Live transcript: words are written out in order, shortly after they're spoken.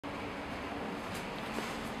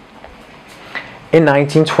in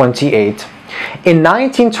 1928. In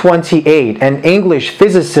 1928, an English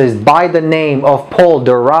physicist by the name of Paul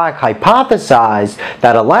Dirac hypothesized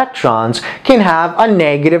that electrons can have a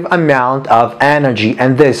negative amount of energy,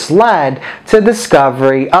 and this led to the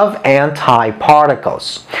discovery of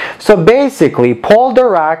antiparticles. So basically, Paul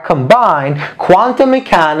Dirac combined quantum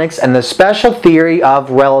mechanics and the special theory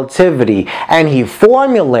of relativity, and he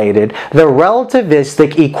formulated the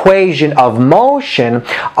relativistic equation of motion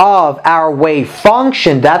of our wave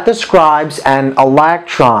function that describes an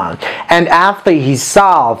electron. And after he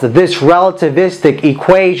solved this relativistic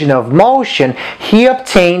equation of motion, he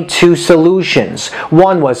obtained two solutions.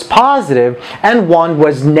 One was positive and one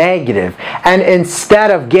was negative. And instead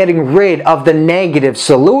of getting rid of the negative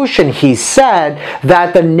solution, he said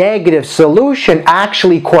that the negative solution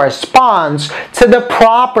actually corresponds to the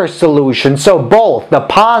proper solution. So both the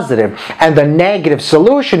positive and the negative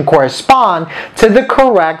solution correspond to the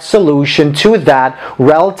correct solution to that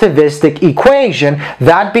relativistic equation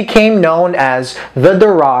that became known as the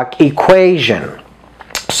Dirac equation.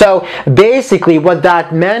 So basically what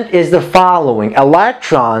that meant is the following.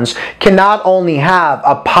 Electrons can not only have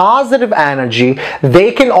a positive energy,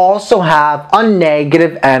 they can also have a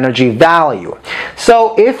negative energy value.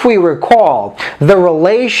 So if we recall the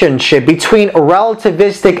relationship between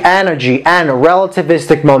relativistic energy and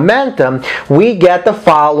relativistic momentum, we get the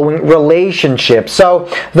following relationship. So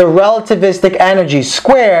the relativistic energy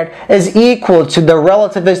squared is equal to the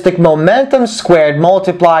relativistic momentum squared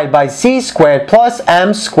multiplied by c squared plus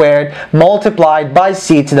m squared multiplied by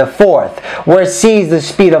c to the fourth, where c is the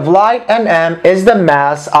speed of light and m is the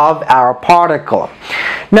mass of our particle.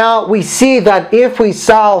 Now we see that if we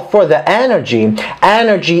solve for the energy,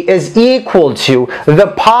 energy is equal to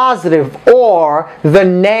the positive or the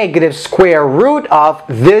negative square root of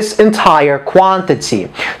this entire quantity.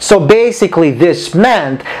 So basically this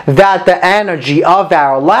meant that the energy of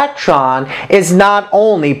our electron is not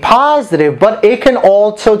only positive, but it can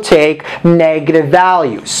also take negative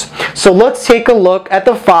values. So let's take a look at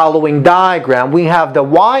the following diagram. We have the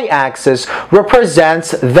y-axis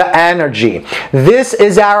represents the energy. This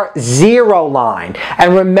is our zero line.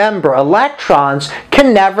 And remember, electrons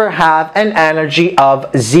can never have an energy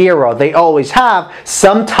of zero. They always have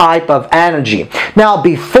some type of energy. Now,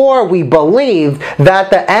 before we believed that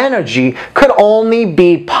the energy could only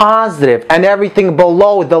be positive and everything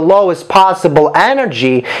below the lowest possible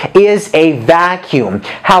energy is a vacuum.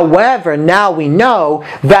 However, now we know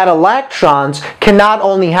that electrons can not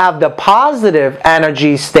only have the positive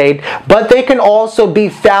energy state, but they can also be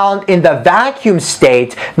found in the vacuum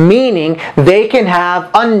state, meaning they can have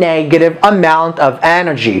a negative amount of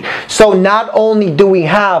energy. So not only do we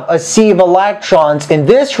have a sea of electrons in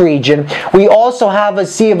this region, we also have a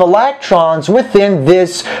sea of electrons within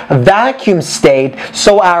this vacuum state,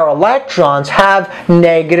 so our electrons have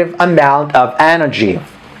negative amount of energy.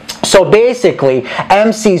 So basically,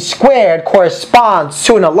 mc squared corresponds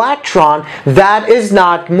to an electron that is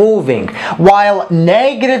not moving, while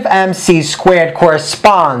negative mc squared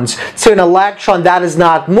corresponds to an electron that is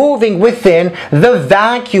not moving within the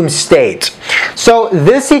vacuum state. So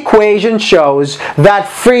this equation shows that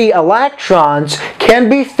free electrons can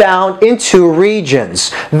be found in two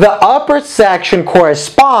regions. The upper section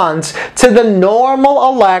corresponds to the normal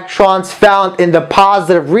electrons found in the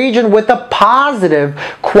positive region with a positive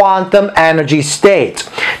quantum energy state.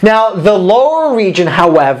 Now, the lower region,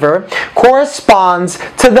 however, corresponds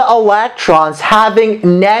to the electrons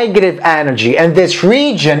having negative energy, and this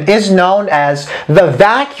region is known as the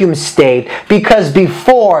vacuum state because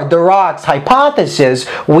before Dirac's hypothesis,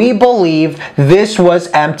 we believed this was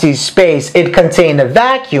empty space. It contained a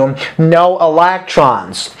vacuum, no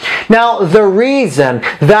electrons. Now, the reason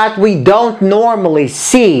that we don't normally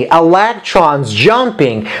see electrons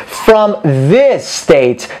jumping from this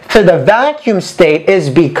state to the vacuum state is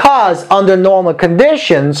because under normal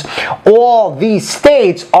conditions, all these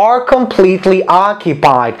states are completely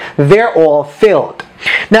occupied. They're all filled.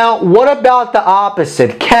 Now, what about the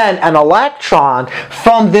opposite? Can an electron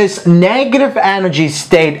from this negative energy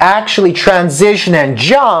state actually transition and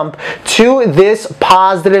jump to this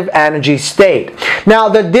positive energy state? Now,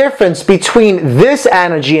 the difference between this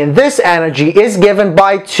energy and this energy is given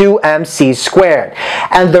by 2mc squared.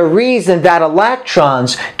 And the reason that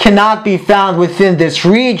electrons cannot be found within this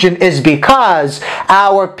region is because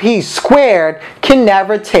our p squared can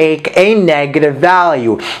never take a negative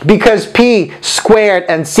value. Because p squared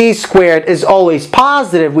and c squared is always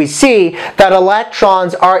positive, we see that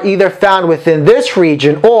electrons are either found within this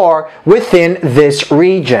region or within this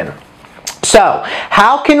region. So,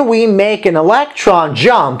 how can we make an electron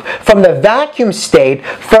jump from the vacuum state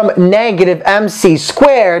from negative mc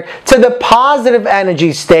squared to the positive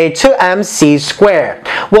energy state to mc squared?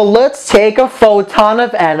 Well, let's take a photon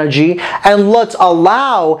of energy and let's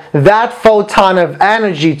allow that photon of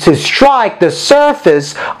energy to strike the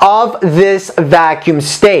surface of this vacuum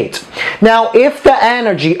state. Now, if the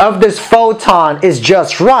energy of this photon is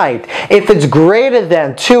just right, if it's greater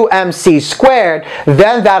than 2mc squared,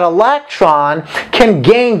 then that electron can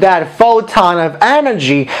gain that photon of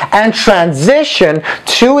energy and transition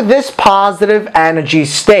to this positive energy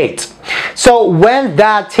state. So when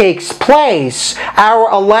that takes place,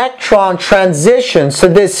 our electron transitions to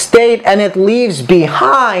this state and it leaves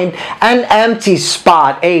behind an empty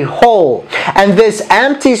spot, a hole. And this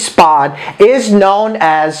empty spot is known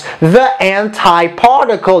as the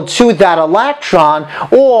antiparticle to that electron,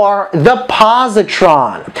 or the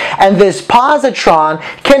positron. And this positron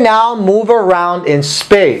can now move around in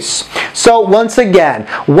space. So once again,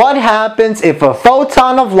 what happens if a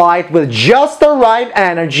photon of light with just the right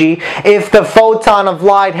energy, if the photon of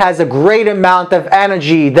light has a great amount of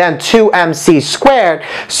energy than 2mc squared,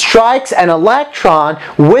 strikes an electron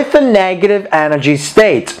with a negative energy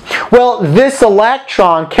state? Well, this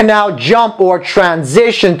electron can now jump or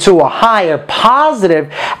transition to a higher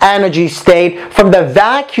positive energy state from the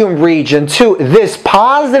vacuum region to this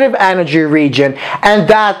positive energy region, and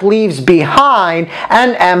that leaves behind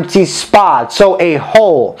an empty spot, so a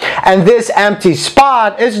hole. And this empty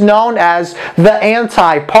spot is known as the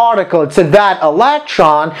antiparticle to that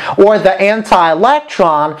electron, or the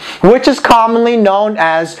anti-electron, which is commonly known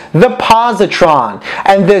as the positron.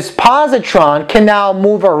 And this positron can now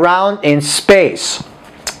move around in space.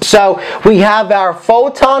 So we have our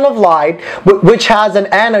photon of light, which has an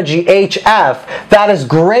energy hf that is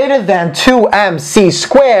greater than 2mc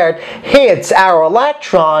squared, hits our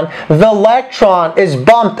electron. The electron is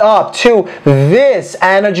bumped up to this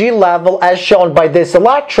energy level as shown by this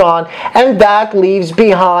electron, and that leaves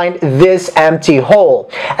behind this empty hole.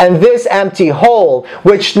 And this empty hole,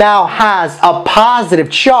 which now has a positive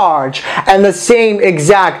charge and the same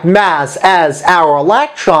exact mass as our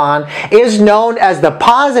electron, is known as the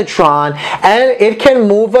positron, and it can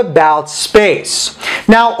move about space.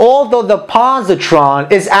 Now, although the positron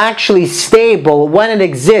is actually stable when it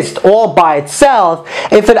exists all by itself,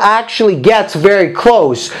 if it actually gets very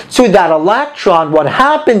close to that electron, what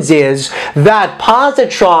happens is that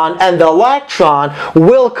positron and the electron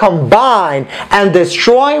will combine and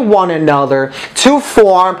destroy one another to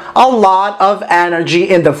form a lot of energy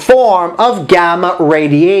in the form of gamma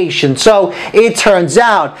radiation. So it turns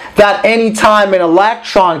out that anytime an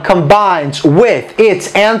electron combines with its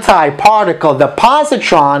antiparticle, the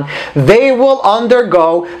positron, they will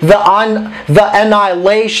undergo the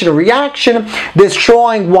annihilation reaction,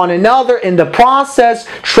 destroying one another in the process,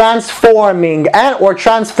 transforming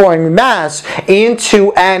mass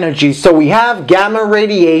into energy. So we have gamma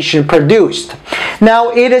radiation produced.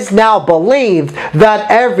 Now, it is now believed that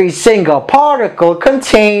every single particle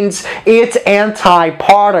contains its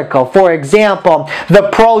antiparticle. For example, the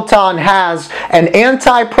proton has an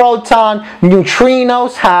antiproton,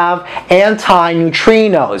 neutrinos have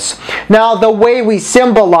antineutrinos. Now, the way we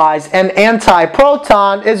symbolize an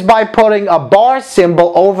antiproton is by putting a bar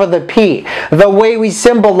symbol over the P. The way we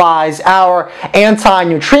symbolize our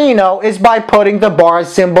antineutrino is by putting the bar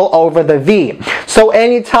symbol over the V. So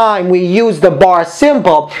anytime we use the bar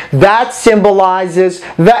symbol, that symbolizes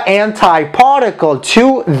the antiparticle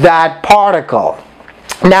to that particle.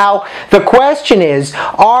 Now, the question is,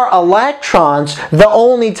 are electrons the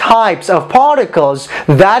only types of particles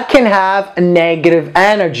that can have negative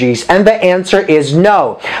energies? And the answer is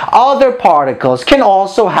no. Other particles can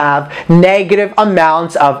also have negative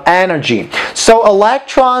amounts of energy. So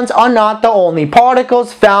electrons are not the only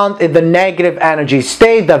particles found in the negative energy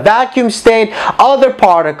state, the vacuum state. Other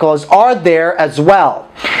particles are there as well.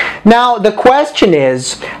 Now, the question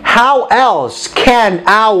is, how else can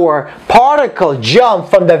our particle jump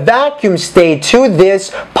from the vacuum state to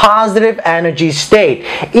this positive energy state?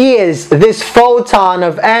 Is this photon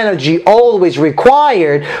of energy always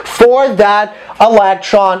required for that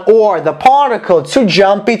electron or the particle to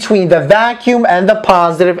jump between the vacuum and the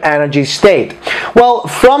positive energy state? Well,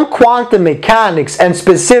 from quantum mechanics, and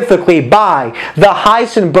specifically by the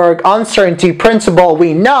Heisenberg uncertainty principle,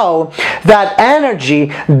 we know that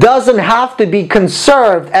energy doesn't have to be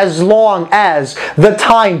conserved as long as the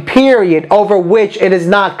time period over which it is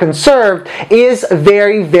not conserved is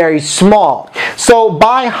very, very small. So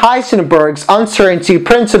by Heisenberg's uncertainty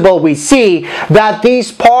principle, we see that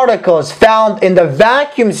these particles found in the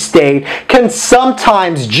vacuum state can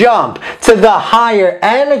sometimes jump to the higher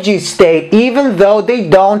energy state even though they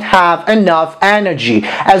don't have enough energy,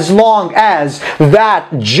 as long as that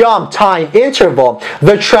jump time interval,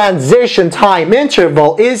 the transition time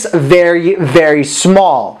interval, is very, very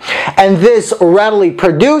small. And this readily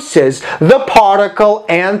produces the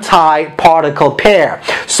particle-antiparticle pair.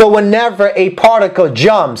 So whenever a particle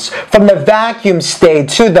jumps from the vacuum state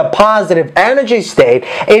to the positive energy state,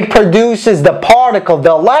 it produces the particle,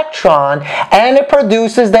 the electron, and it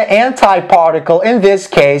produces the antiparticle, in this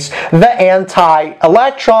case, the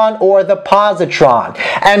anti-electron or the positron.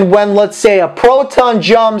 And when, let's say, a proton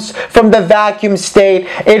jumps from the vacuum state,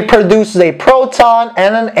 it produces a proton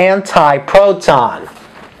and an antiproton.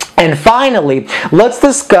 And finally, let's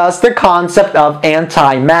discuss the concept of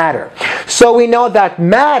antimatter. So we know that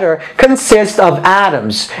matter consists of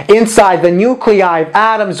atoms. Inside the nuclei of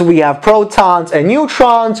atoms, we have protons and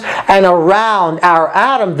neutrons, and around our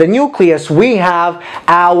atom, the nucleus, we have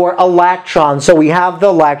our electrons. So we have the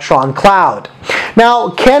electron cloud.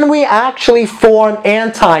 Now, can we actually form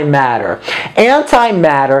antimatter?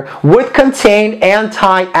 Antimatter would contain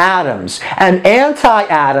anti-atoms, and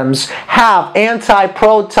anti-atoms have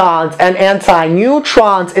antiprotons and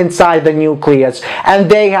anti-neutrons inside the nucleus, and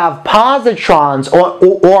they have positrons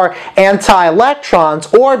or anti-electrons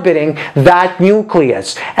orbiting that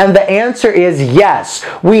nucleus. And the answer is yes.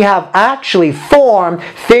 We have actually formed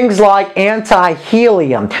things like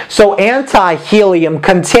anti-helium. So anti-helium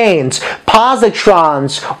contains positrons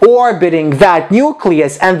orbiting that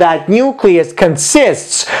nucleus, and that nucleus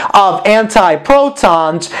consists of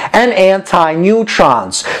antiprotons and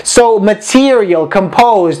anti-neutrons. So material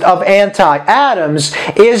composed of anti-atoms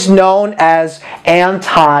is known as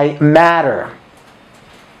antimatter.